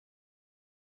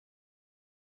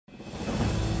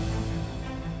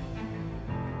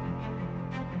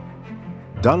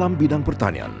Dalam bidang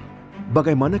pertanian,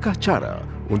 bagaimanakah cara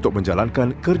untuk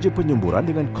menjalankan kerja penyemburan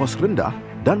dengan kos rendah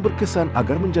dan berkesan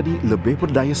agar menjadi lebih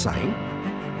berdaya saing?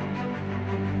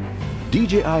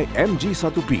 DJI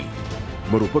MG-1P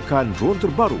merupakan drone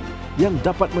terbaru yang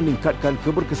dapat meningkatkan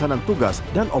keberkesanan tugas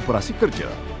dan operasi kerja.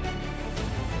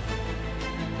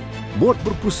 Mod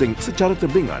berpusing secara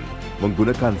terbingan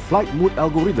menggunakan flight mode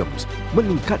algorithms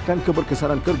meningkatkan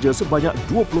keberkesanan kerja sebanyak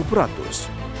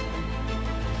 20%.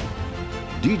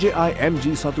 DJI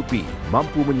MG-1P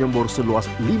mampu menyembur seluas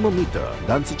 5 meter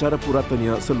dan secara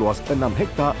puratanya seluas 6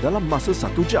 hektar dalam masa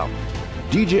 1 jam.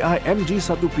 DJI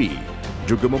MG-1P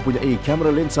juga mempunyai kamera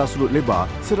lensa sudut lebar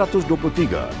 123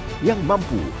 yang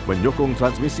mampu menyokong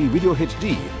transmisi video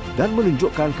HD dan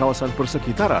menunjukkan kawasan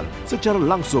persekitaran secara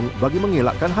langsung bagi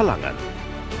mengelakkan halangan.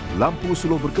 Lampu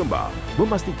suluh berkembar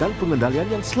memastikan pengendalian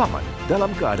yang selamat dalam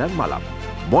keadaan malam.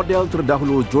 Model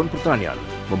terdahulu drone pertanian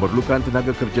memerlukan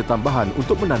tenaga kerja tambahan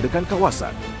untuk menandakan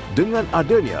kawasan. Dengan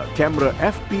adanya kamera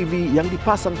FPV yang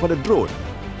dipasang pada drone,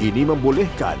 ini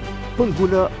membolehkan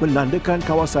pengguna menandakan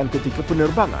kawasan ketika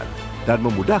penerbangan dan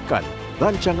memudahkan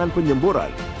rancangan penyemburan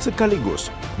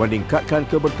sekaligus meningkatkan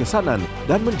keberkesanan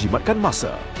dan menjimatkan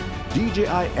masa.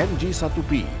 DJI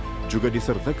MG-1P juga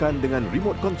disertakan dengan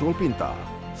remote control pintar.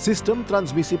 Sistem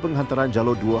transmisi penghantaran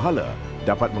jalur dua hala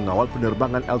dapat mengawal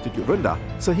penerbangan altitude rendah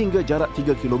sehingga jarak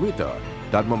 3 km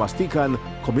dan memastikan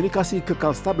komunikasi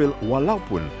kekal stabil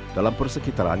walaupun dalam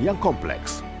persekitaran yang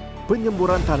kompleks.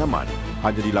 Penyemburan tanaman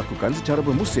hanya dilakukan secara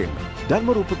bermusim dan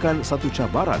merupakan satu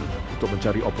cabaran untuk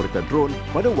mencari operator drone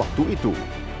pada waktu itu.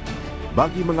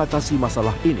 Bagi mengatasi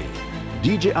masalah ini,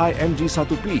 DJI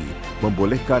MG-1P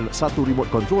membolehkan satu remote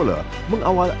controller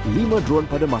mengawal 5 drone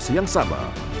pada masa yang sama.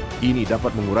 Ini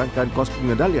dapat mengurangkan kos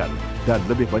pengendalian dan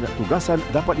lebih banyak tugasan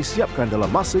dapat disiapkan dalam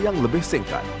masa yang lebih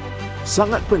singkat.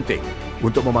 Sangat penting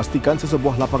untuk memastikan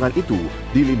sesebuah lapangan itu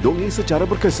dilindungi secara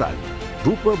berkesan.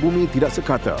 Rupa bumi tidak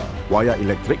sekata, wayar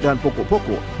elektrik dan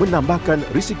pokok-pokok menambahkan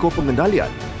risiko pengendalian.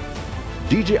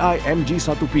 DJI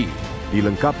MG-1P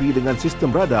dilengkapi dengan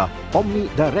sistem radar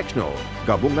omnidirectional,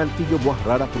 gabungan 3 buah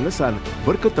radar pengesan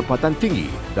berketepatan tinggi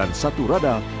dan satu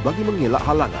radar bagi mengelak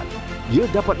halangan. Ia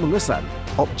dapat mengesan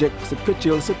objek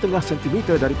sekecil setengah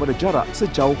sentimeter daripada jarak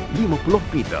sejauh 50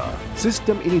 meter.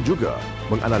 Sistem ini juga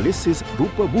menganalisis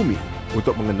rupa bumi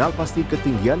untuk mengenal pasti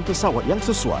ketinggian pesawat yang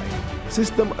sesuai.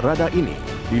 Sistem radar ini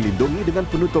dilindungi dengan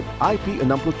penutup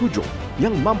IP67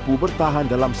 yang mampu bertahan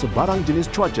dalam sebarang jenis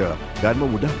cuaca dan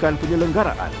memudahkan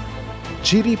penyelenggaraan.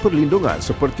 Ciri perlindungan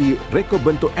seperti reka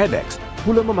bentuk ADEX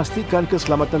pula memastikan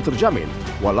keselamatan terjamin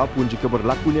walaupun jika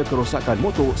berlakunya kerosakan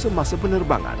motor semasa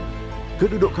penerbangan.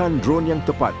 Kedudukan drone yang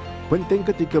tepat penting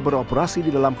ketika beroperasi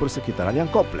di dalam persekitaran yang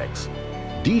kompleks.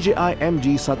 DJI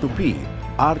MG-1P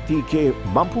RTK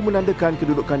mampu menandakan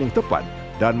kedudukan yang tepat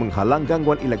dan menghalang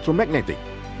gangguan elektromagnetik,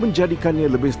 menjadikannya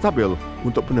lebih stabil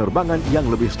untuk penerbangan yang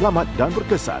lebih selamat dan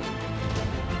berkesan.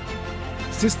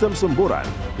 Sistem semburan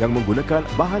yang menggunakan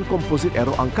bahan komposit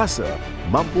aero angkasa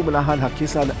mampu menahan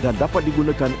hakisan dan dapat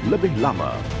digunakan lebih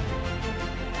lama.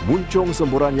 Muncung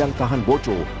semburan yang tahan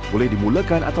bocor boleh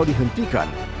dimulakan atau dihentikan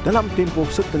dalam tempoh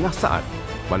setengah saat,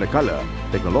 manakala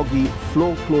teknologi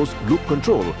Flow Closed Loop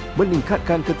Control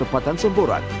meningkatkan ketepatan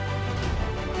semburan.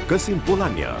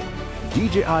 Kesimpulannya,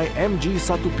 DJI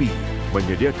MG-1P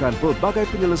menyediakan pelbagai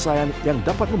penyelesaian yang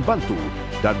dapat membantu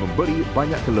dan memberi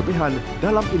banyak kelebihan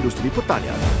dalam industri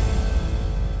pertanian.